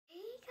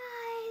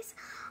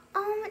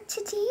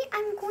today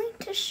I'm going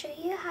to show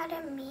you how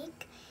to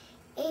make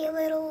a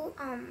little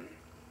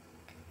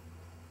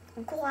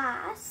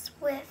glass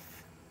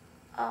with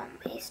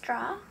a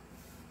straw.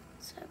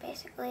 So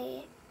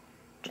basically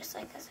just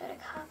like a soda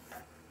cup.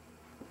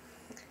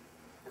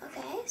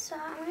 Okay, so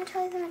I'm going to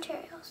tell you the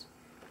materials.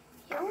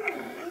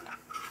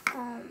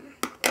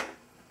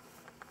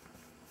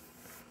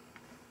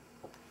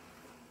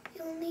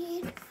 You'll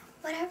need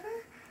whatever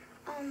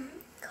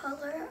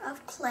color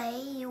of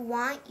clay you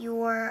want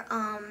your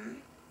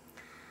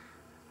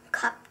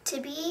cup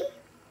to be.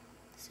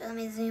 So let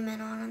me zoom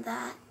in on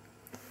that.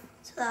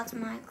 So that's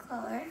my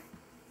color.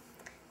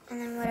 And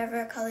then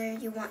whatever color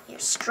you want your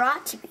straw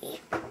to be.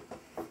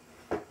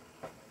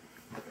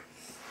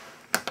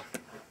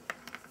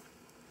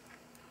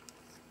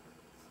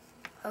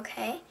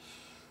 Okay,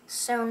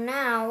 so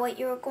now what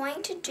you're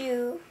going to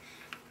do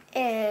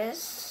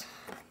is,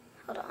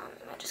 hold on,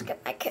 let me just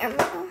get my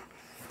camera.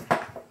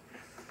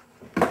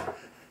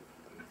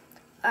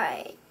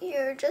 Alright,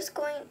 you're just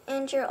going,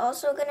 and you're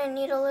also going to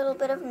need a little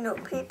bit of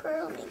note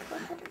paper. Let me go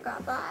ahead and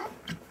grab that.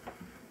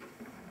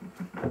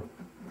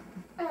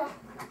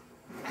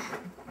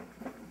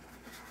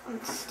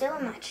 I'm still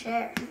in my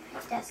chair. My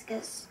desk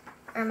is,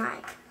 or my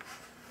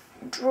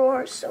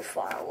drawer is so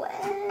far away.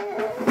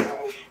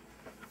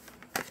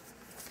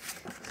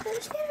 So I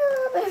just need a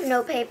little bit of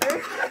note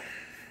paper.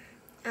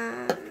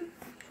 Let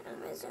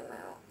me zoom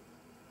out.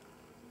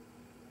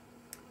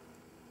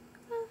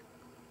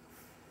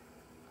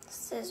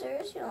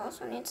 Scissors, you'll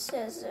also need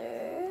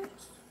scissors.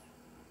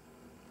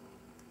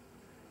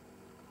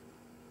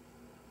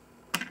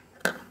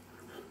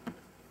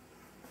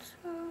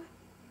 So,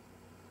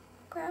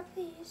 grab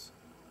these.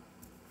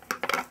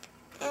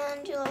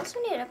 And you'll also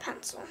need a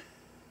pencil.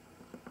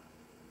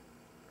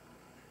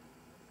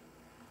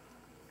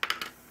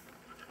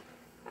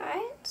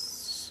 Alright,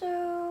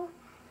 so,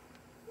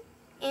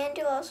 and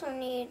you'll also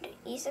need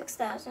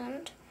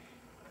E6000,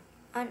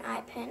 an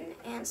eye pin,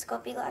 and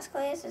Sculpey glass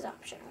glaze is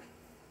optional.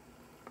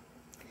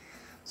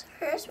 So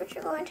first what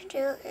you're going to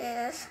do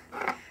is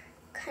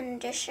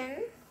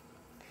condition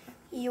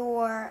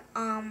your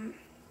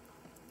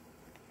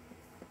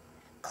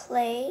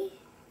clay,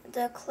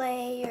 the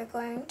clay you're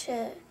going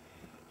to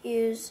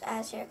use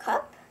as your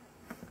cup.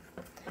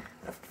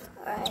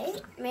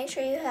 Alright, make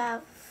sure you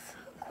have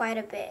quite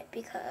a bit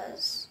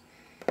because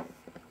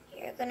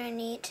you're going to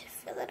need to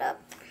fill it up.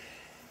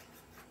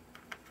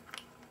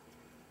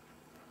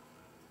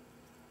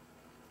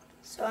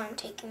 So I'm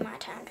taking my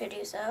time to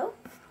do so,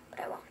 but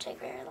it won't take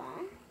very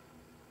long.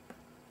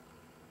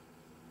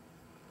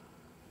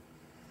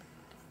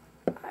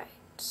 Alright,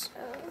 so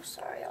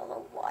sorry all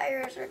the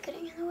wires are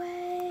getting in the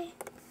way.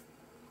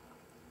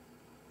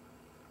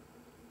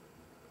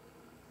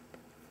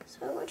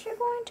 So what you're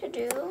going to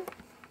do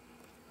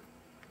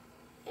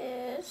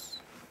is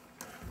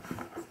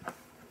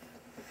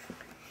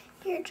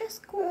you're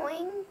just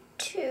going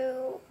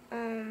to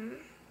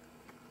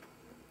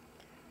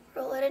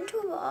roll it into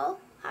a ball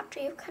after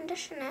you've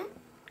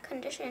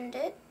conditioned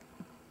it.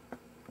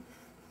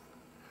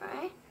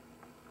 Alright.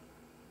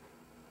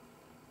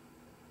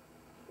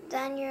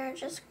 Then you're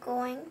just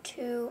going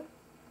to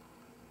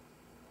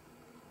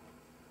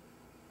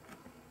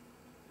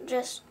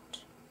just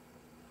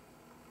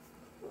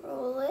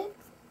roll it.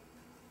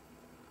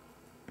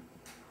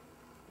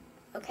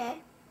 Okay.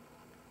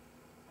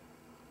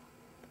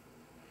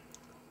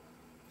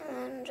 And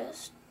then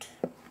just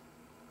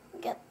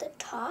get the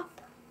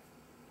top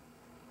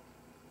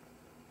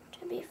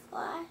to be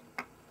flat.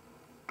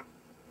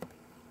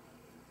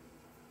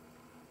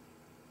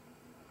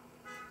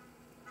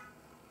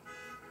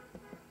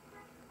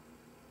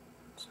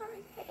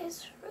 Sorry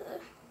guys for the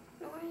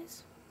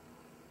noise.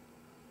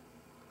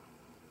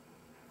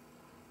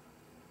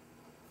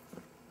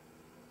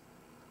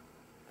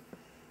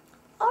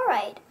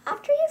 Alright,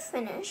 after you've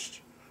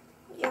finished,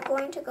 you're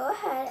going to go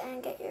ahead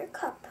and get your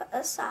cup put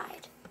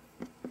aside.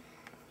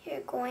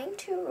 You're going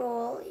to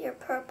roll your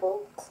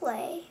purple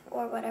clay,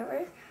 or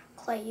whatever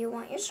clay you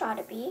want your straw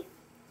to be,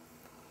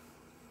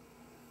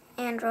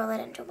 and roll it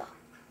into a ball.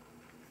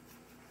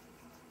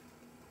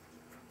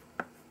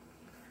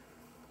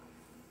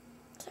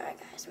 Sorry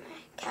guys,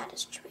 my cat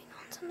is chewing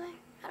on something.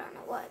 I don't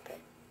know what, but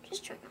she's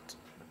chewing on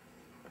something.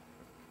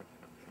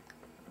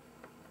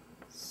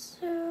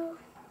 So,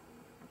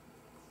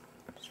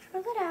 just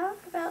roll it out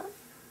about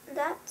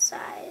that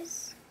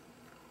size.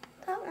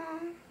 That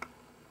long.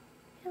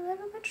 A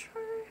little bit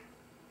shorter.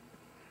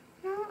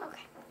 No?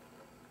 Okay.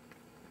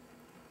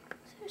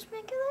 So just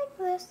make it like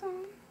this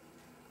long.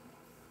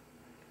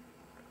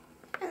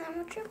 And then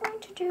what you're going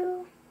to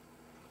do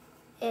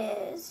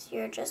is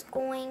you're just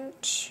going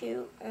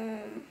to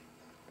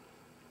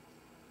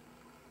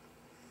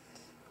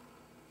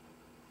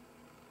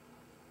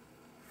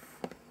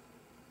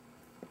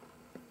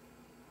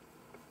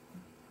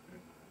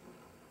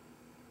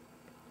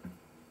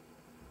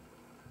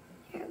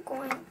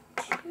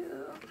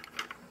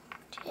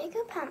take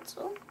a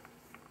pencil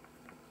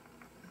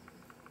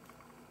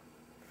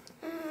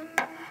and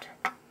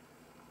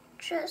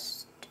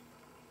just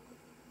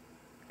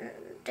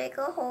dig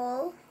a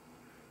hole,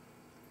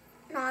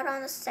 not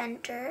on the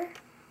center,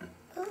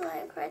 but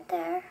like right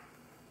there.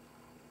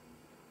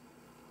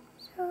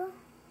 So,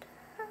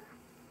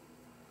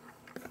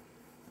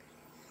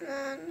 and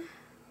then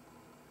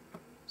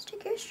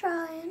stick your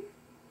straw in,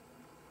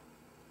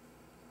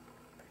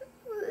 put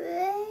it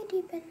way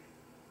deep in,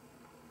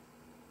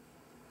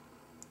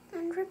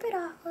 and rip it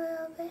off a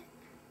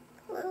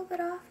little bit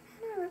off,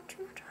 and I ripped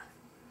too much off.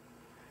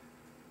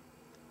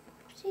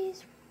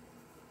 Oopsies.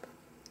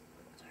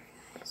 Sorry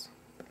guys.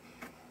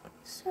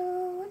 So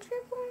what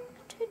you're going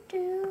to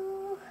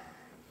do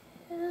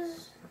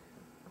is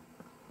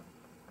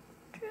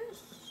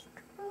just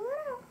roll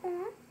it out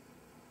more.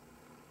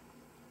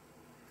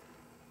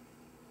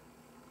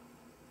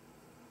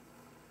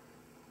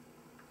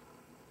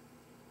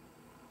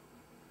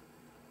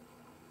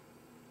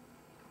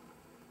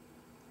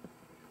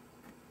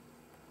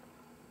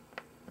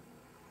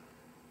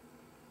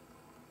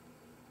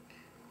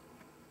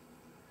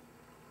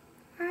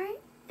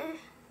 Alright,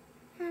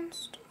 and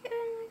stick it in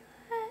like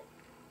that.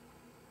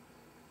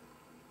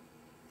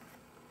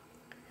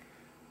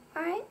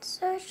 Alright,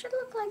 so it should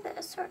look like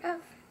this, sort of.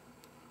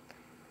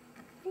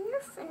 When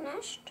you're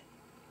finished,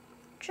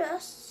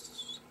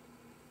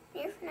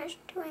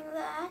 doing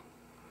that,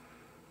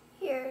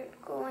 you're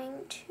going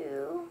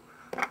to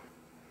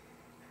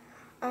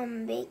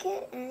bake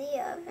it in the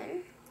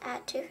oven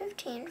at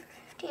 215 for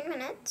 15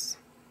 minutes.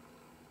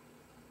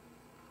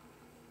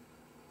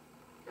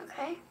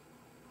 Okay,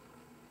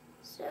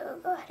 so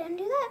go ahead and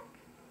do that.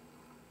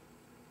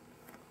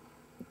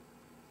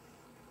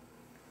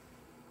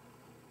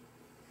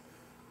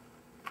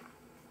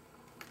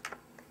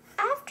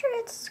 After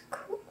it's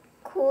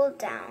cooled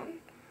down,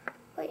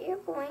 what you're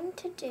going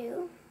to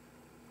do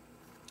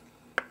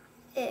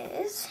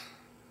is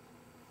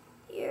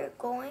you're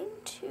going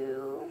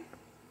to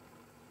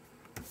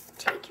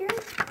take your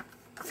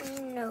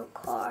note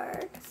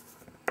card,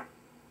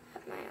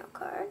 have my note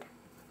card,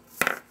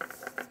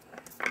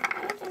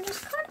 and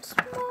just cut a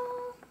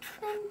small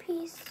thin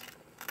piece.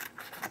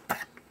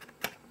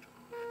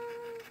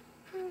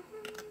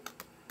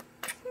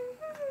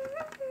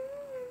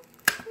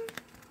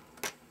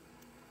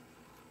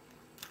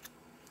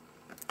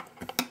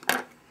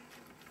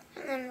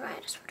 And then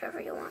write just whatever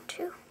you want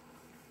to.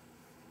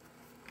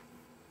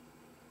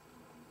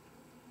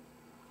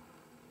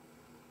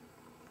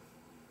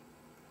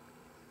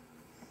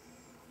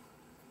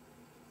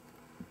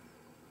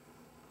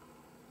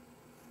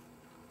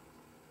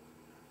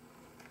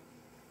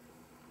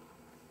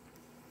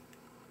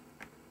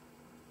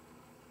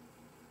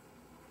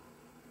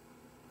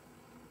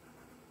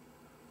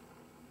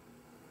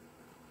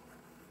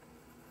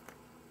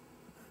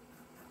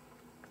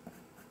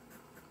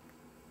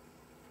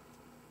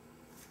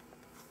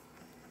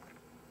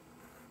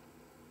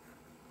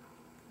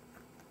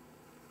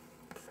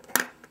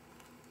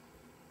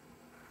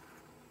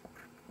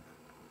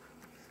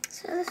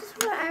 So this is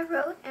what I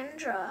wrote in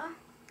Draw.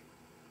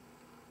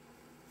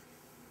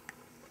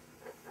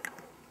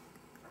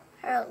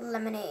 I wrote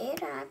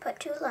lemonade, and I put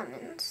 2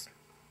 lemons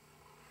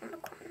on the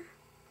corner.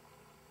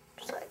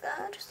 Just like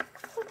that, just like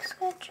a quick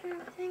sketch and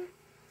everything.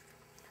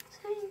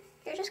 So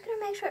you're just going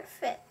to make sure it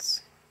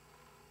fits.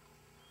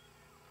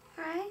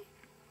 Alright?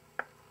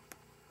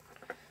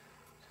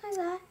 Just like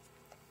that.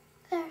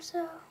 There,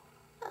 so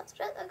that's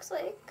what it looks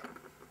like.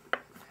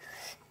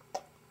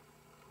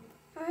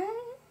 Alright?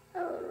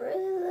 I would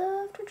really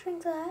love to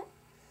drink that.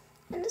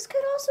 And this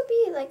could also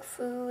be like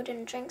food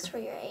and drinks for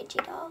your AG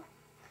doll.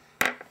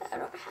 But I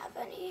don't have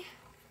any.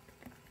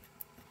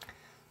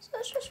 So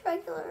it's just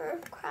regular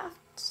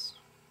crafts.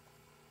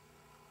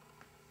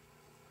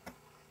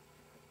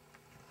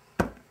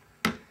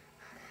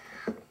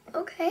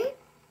 Okay,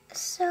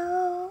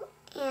 so,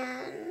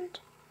 and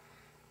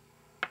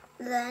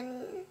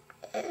then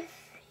if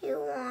you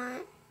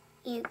want,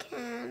 you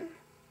can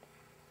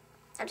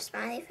add a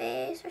smiley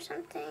face or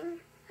something.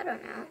 I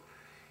don't know.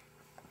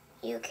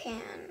 You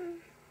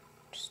can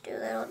just do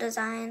little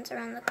designs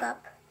around the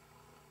cup.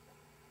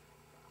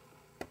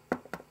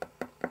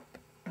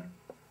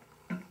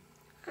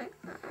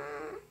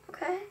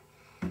 Okay.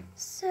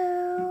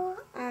 So,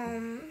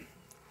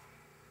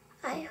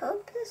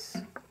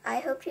 I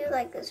hope you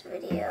like this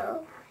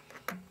video,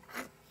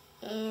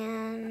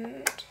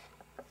 and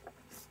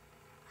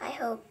I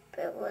hope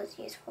it was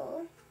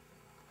useful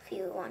if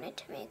you wanted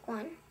to make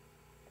one.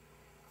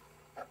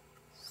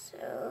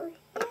 So,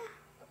 yeah.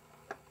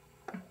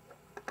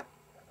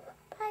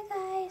 Bye,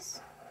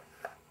 guys.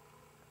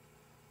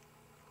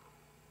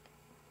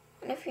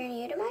 And if you're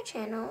new to my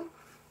channel,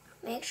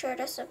 make sure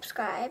to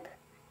subscribe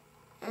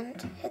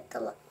and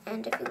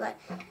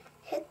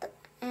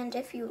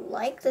if you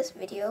like this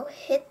video,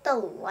 hit the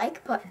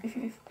like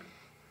button.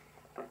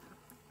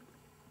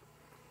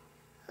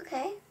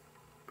 Okay?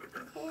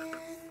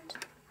 And